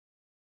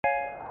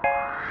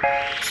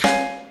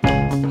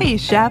Hey,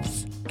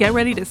 chefs, get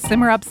ready to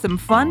simmer up some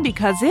fun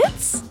because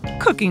it's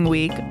cooking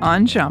week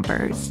on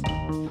Chompers.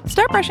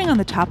 Start brushing on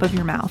the top of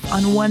your mouth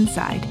on one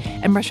side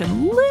and brush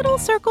in little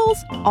circles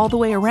all the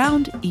way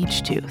around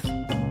each tooth.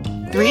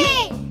 3,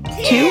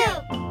 2,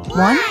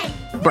 1,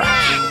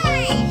 brush.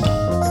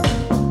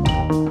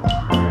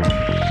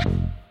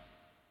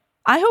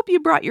 I hope you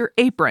brought your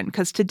apron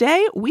because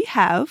today we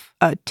have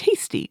a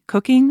tasty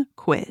cooking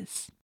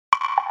quiz.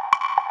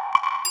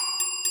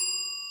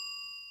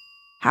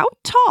 How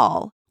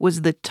tall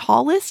was the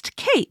tallest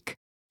cake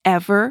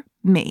ever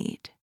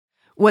made?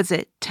 Was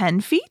it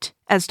 10 feet,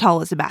 as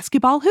tall as a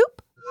basketball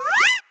hoop?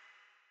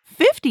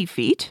 50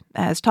 feet,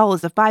 as tall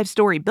as a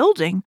 5-story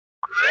building?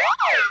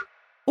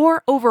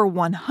 Or over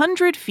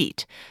 100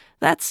 feet,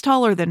 that's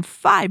taller than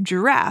 5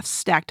 giraffes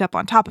stacked up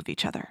on top of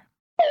each other?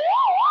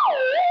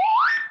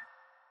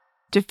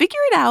 To figure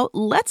it out,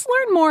 let's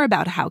learn more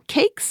about how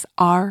cakes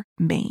are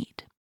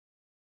made.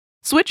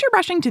 Switch your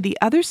brushing to the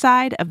other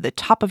side of the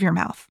top of your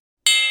mouth.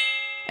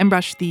 And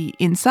brush the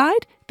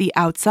inside, the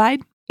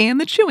outside,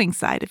 and the chewing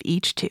side of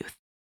each tooth.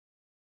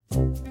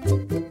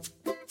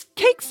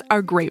 Cakes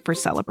are great for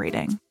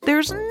celebrating.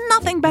 There's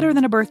nothing better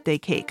than a birthday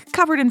cake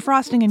covered in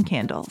frosting and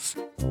candles.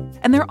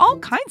 And there are all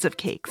kinds of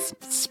cakes.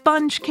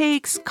 Sponge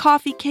cakes,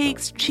 coffee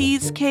cakes,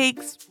 cheese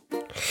cakes.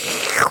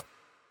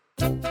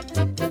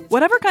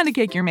 Whatever kind of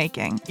cake you're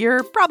making,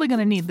 you're probably going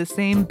to need the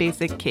same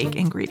basic cake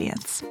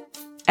ingredients.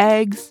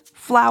 Eggs,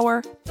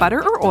 flour,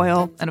 butter or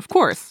oil, and of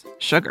course,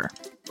 sugar.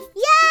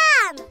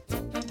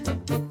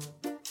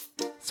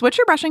 Switch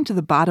your brushing to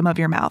the bottom of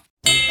your mouth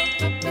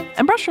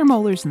and brush your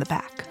molars in the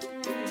back.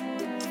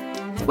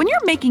 When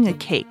you're making a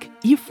cake,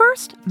 you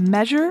first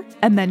measure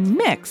and then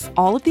mix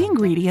all of the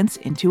ingredients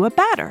into a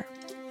batter.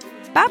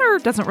 Batter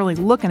doesn't really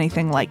look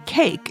anything like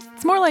cake.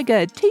 It's more like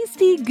a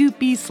tasty,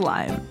 goopy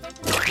slime.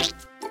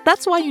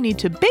 That's why you need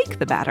to bake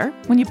the batter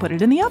when you put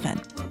it in the oven.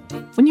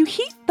 When you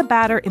heat the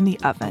batter in the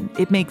oven,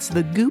 it makes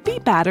the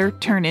goopy batter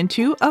turn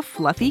into a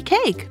fluffy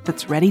cake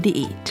that's ready to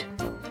eat.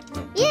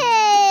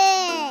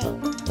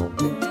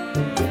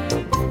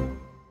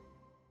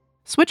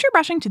 Switch your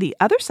brushing to the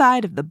other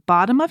side of the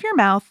bottom of your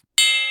mouth,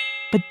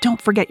 but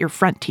don't forget your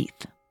front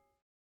teeth.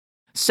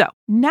 So,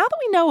 now that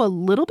we know a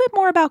little bit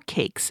more about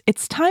cakes,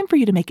 it's time for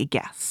you to make a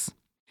guess.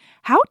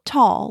 How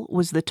tall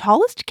was the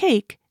tallest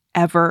cake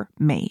ever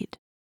made?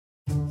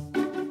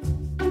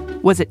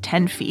 Was it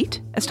 10 feet,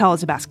 as tall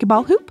as a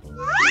basketball hoop?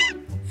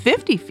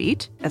 50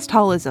 feet, as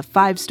tall as a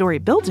 5-story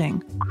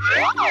building?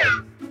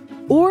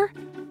 Or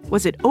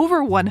was it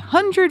over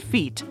 100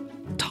 feet,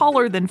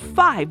 taller than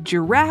 5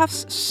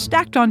 giraffes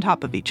stacked on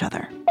top of each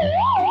other?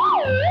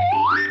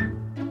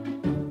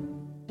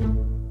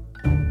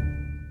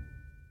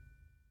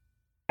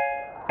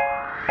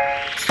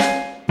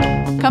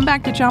 Come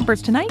back to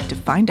Chompers tonight to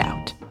find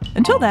out.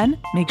 Until then,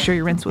 make sure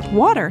you rinse with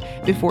water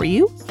before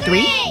you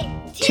 3,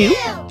 2,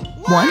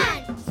 1,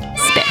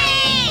 spit.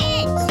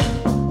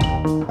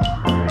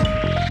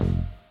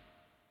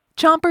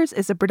 Chompers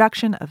is a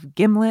production of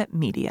Gimlet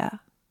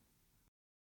Media.